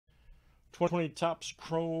2020 Topps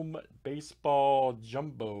Chrome Baseball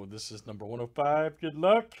Jumbo. This is number 105. Good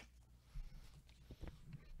luck.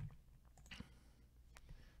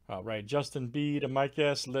 All right, Justin B to Mike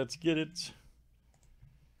S. Let's get it.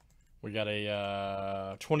 We got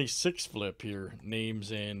a 26 flip here.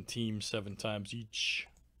 Names and teams 7 times each.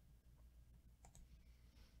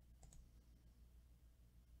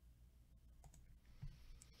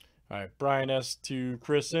 All right, Brian S to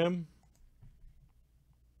Chris M.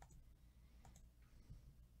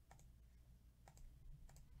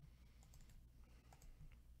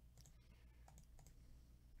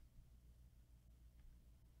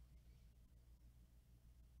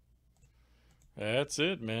 That's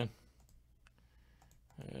it, man.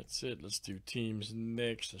 That's it. Let's do teams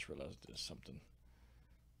next. Just realized there's something.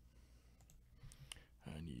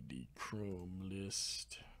 I need the Chrome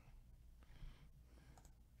list.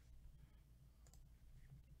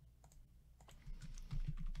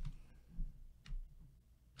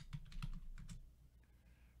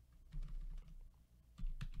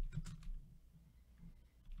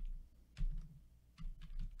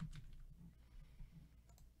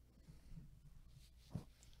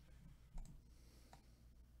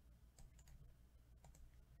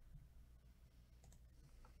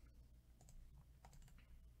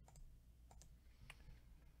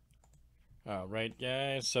 All right,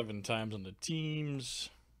 guys. 7 times on the teams.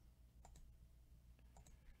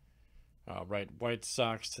 All right, White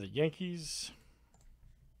Sox to the Yankees.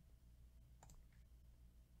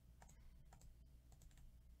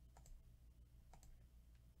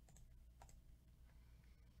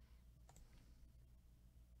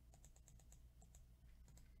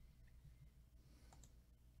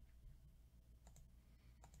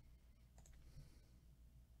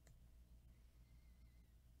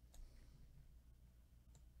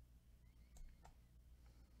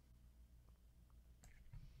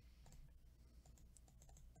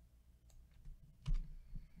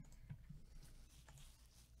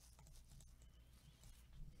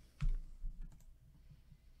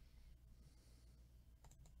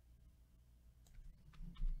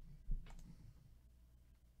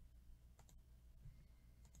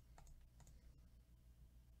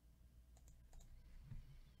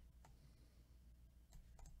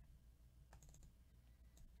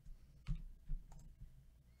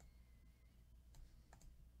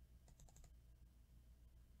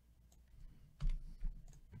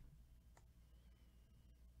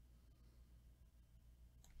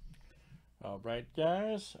 All right,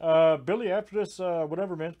 guys. Billy, after this,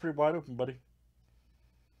 whatever, man, it's pretty wide open, buddy.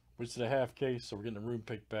 We just did a half case, so we're getting the room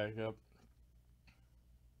picked back up.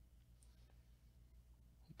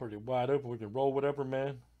 Pretty wide open. We can roll whatever,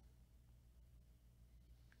 man.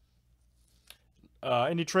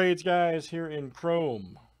 Any trades, guys, here in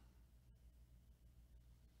Chrome?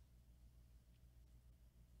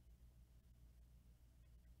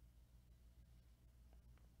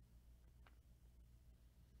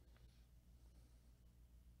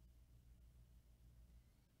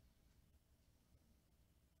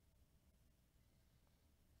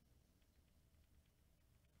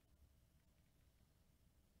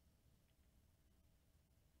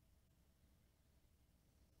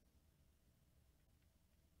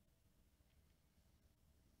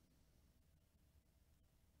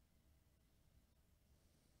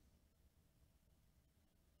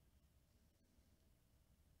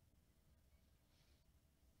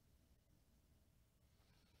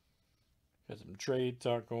 Got some trade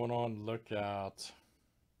talk going on. Look out.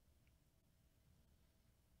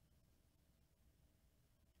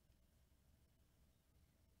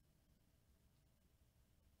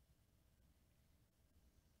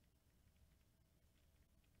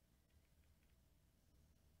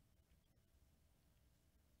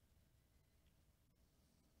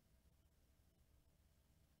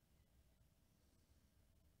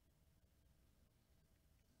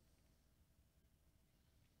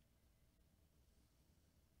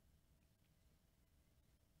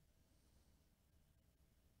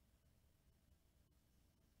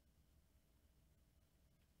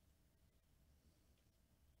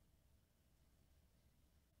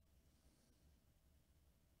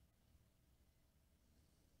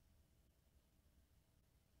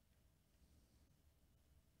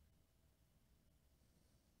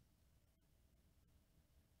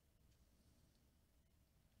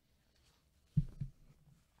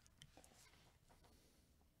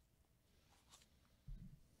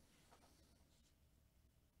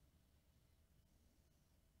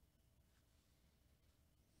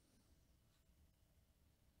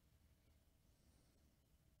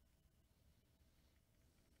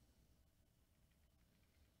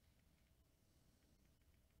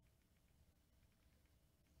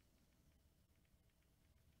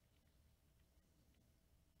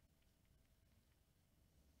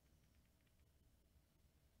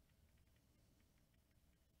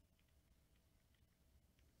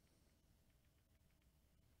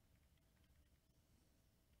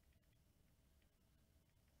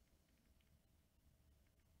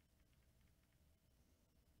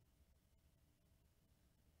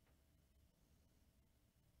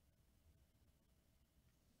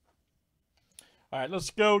 All right, let's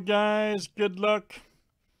go, guys. Good luck.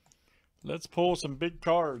 Let's pull some big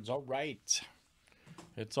cards. All right.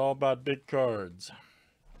 It's all about big cards.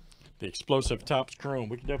 The explosive Topps Chrome.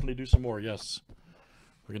 We can definitely do some more, yes.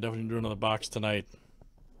 We can definitely do another box tonight.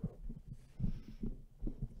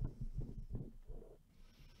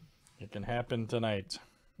 It can happen tonight.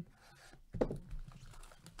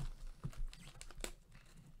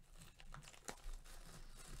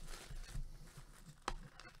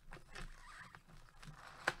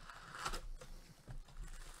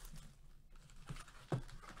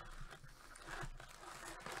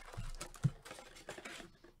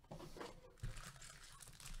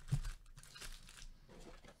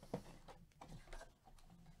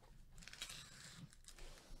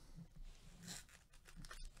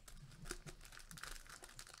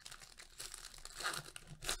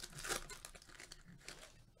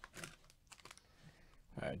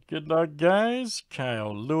 All right, good luck, guys.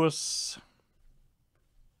 Kyle Lewis.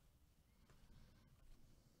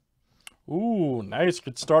 Ooh, nice.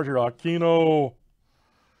 Good start here, Aquino.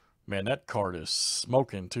 Man, that card is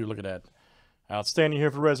smoking, too. Look at that. Outstanding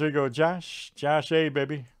here for Reds. Here you go, Josh. Josh A,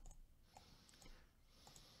 baby.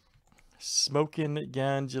 Smoking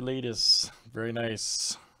Gangulatus. Very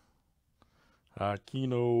nice.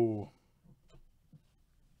 Aquino.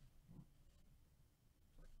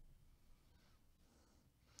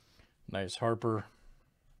 Nice Harper.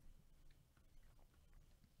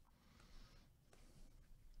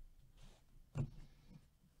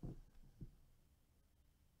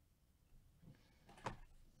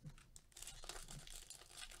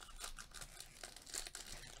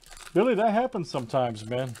 Billy, that happens sometimes,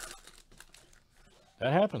 man.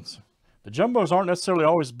 That happens. The jumbos aren't necessarily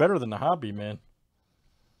always better than the hobby, man.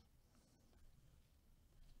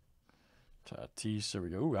 Tatis, there we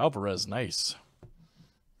go. Ooh, Alvarez, nice.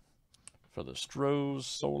 For the Stros,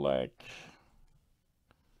 Solak.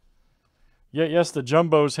 Yeah, yes, the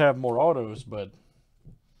jumbos have more autos, but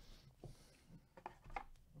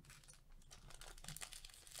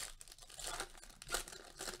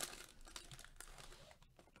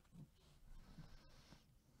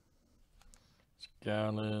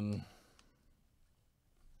Gallon.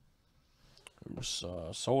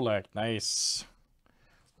 Solak, nice.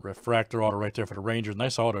 Refractor auto right there for the Rangers.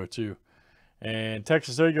 Nice auto, too. And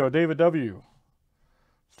Texas, there you go. David W.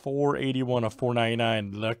 481 of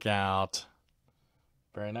 499. Look out.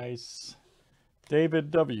 Very nice.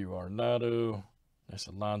 David W. Arnado. Nice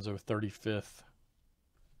Alonso, 35th.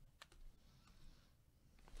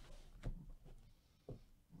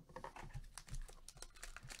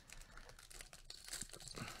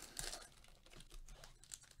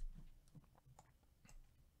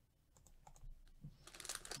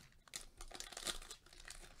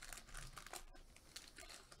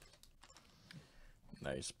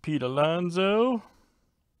 Nice Pete Alonso.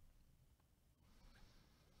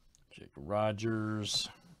 Jake Rogers.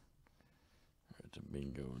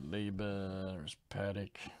 Domingo Leyba. There's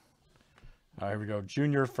Paddock. All right, here we go.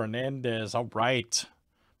 Junior Fernandez. All right.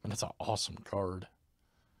 Man, that's an awesome card.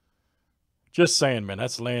 Just saying, man.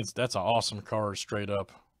 That's Lance. That's an awesome card straight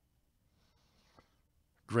up.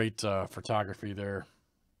 Great photography there.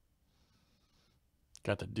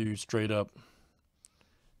 Got the dude straight up.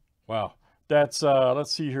 Wow. That's,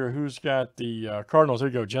 let's see here. Who's got the Cardinals? There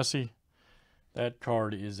you go, Jesse. That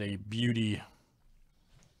card is a beauty.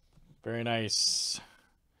 Very nice.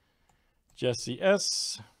 Jesse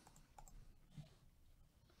S.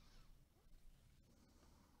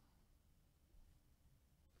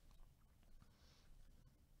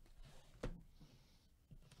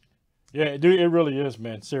 Yeah, dude, it really is,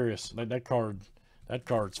 man. Serious. That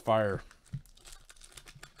card's fire.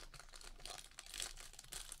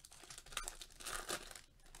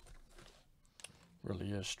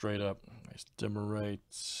 Really is straight up. Nice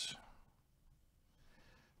Demerites.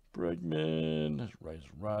 Bregman. Rice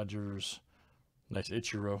Rogers. Nice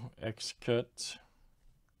Ichiro. X-Cut.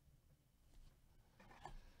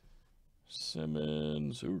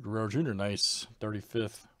 Simmons. Ooh, Guerrero Jr. Nice.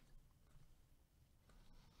 35th.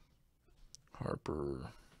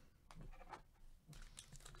 Harper.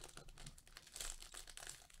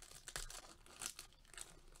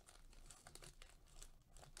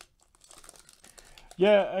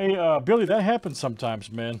 Yeah, hey, Billy, that happens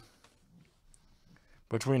sometimes, man.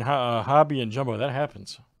 Between hobby and jumbo, that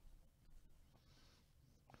happens.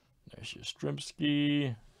 There's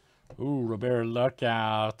Yastrzemski. Ooh, Robert Luck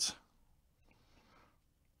out.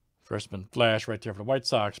 Freshman flash right there for the White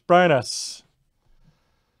Sox. Brian S.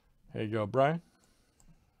 There you go, Brian.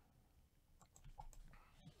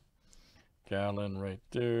 Gallon right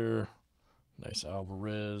there. Nice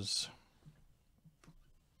Alvarez.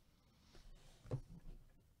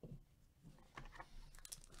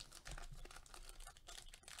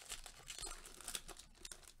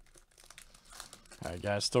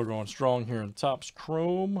 right, guys, still going strong here in Topps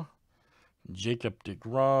Chrome. Jacob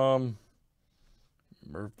deGrom,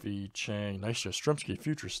 Murphy, Chang, nice Yastrzemski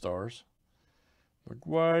Future Stars.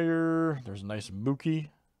 McGuire, there's a nice Mookie.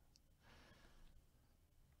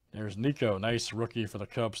 There's Nico, nice rookie for the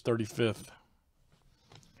Cubs, 35th.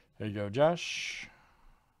 There you go, Josh.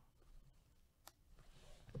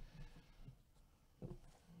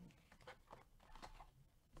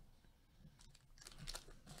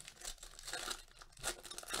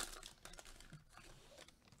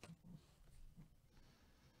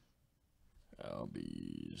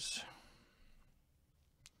 Albies.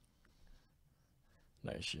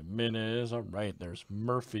 Nice Jimenez. All right, there's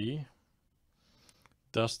Murphy.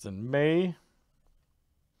 Dustin May.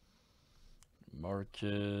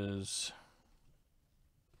 Marquez.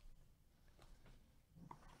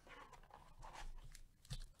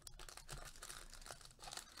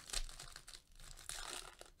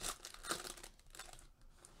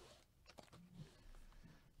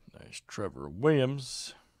 Nice Trevor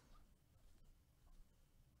Williams.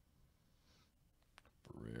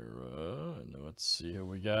 Let's see who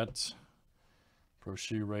we got. Pro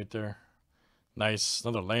shoe right there. Nice.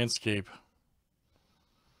 Another landscape.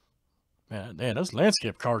 Man, those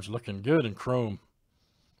landscape cards are looking good in Chrome.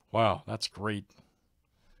 Wow, that's great.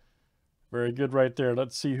 Very good right there.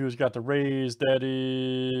 Let's see who's got the Rays. That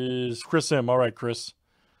is Chris M. All right, Chris.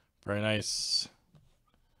 Very nice.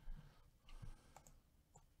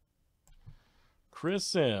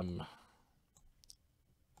 Chris M.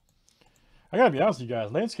 I gotta be honest with you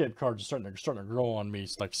guys, landscape cards are starting to grow on me.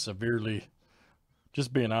 It's like severely.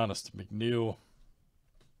 Just being honest, McNeil.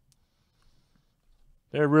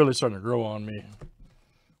 They're really starting to grow on me.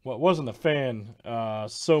 Well, wasn't a fan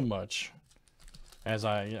so much as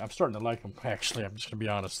I'm starting to like them. Actually, I'm just gonna be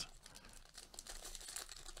honest,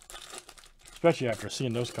 especially after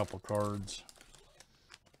seeing those couple cards.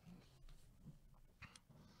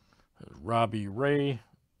 Robbie Ray,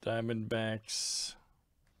 Diamondbacks.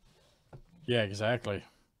 Yeah, exactly.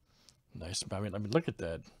 Nice. I mean, look at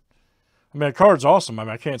that. I mean, the card's awesome. I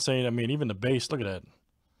mean, I can't say, I mean, even the base, look at that.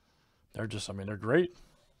 They're just, I mean, they're great.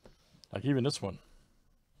 Like, even this one.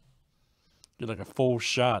 Get like a full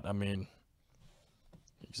shot. I mean,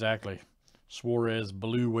 exactly. Suarez,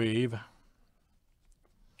 Blue Wave.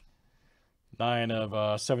 9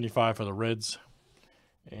 of 75 for the Reds.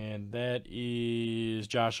 And that is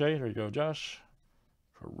Josh A. There you go, Josh.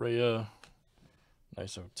 Correa.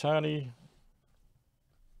 Nice Ohtani.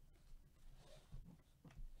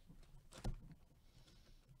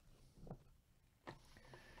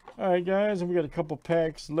 All right, guys, and we got a couple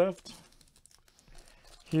packs left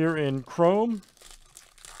here in Chrome.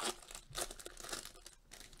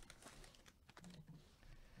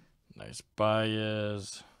 Nice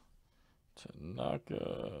Baez,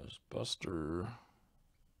 Tanaka, Buster,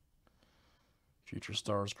 Future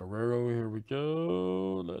Stars Guerrero. Here we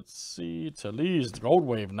go. Let's see. Talese, Gold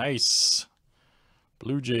Wave, nice.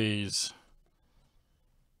 Blue Jays,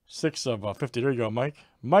 6 of 50. There you go, Mike.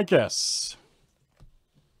 Mike S.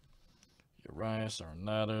 Urias,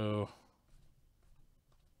 Arnado.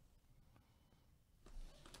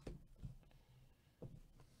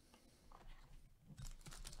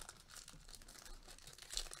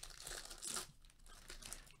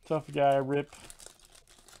 Tough guy, Rip.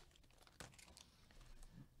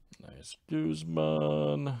 Nice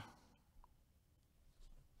Guzman.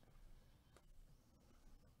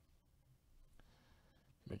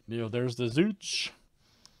 McNeil, there's the Zooch.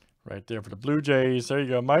 Right there for the Blue Jays. There you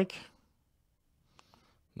go, Mike.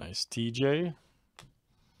 Nice TJ.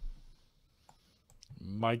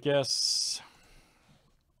 Mike S.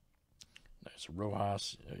 Nice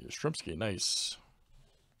Rojas. Yastrzemski, nice.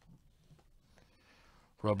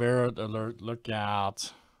 Robert alert, look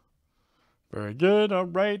out. Very good. All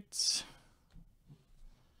right.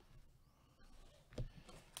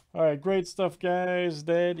 All right, great stuff, guys.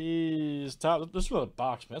 That is top. Let's do another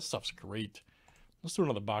box, man. That stuff's great. Let's do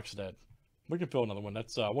another box of that. We can fill another one.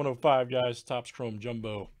 That's 105, guys. Topps Chrome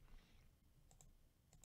Jumbo.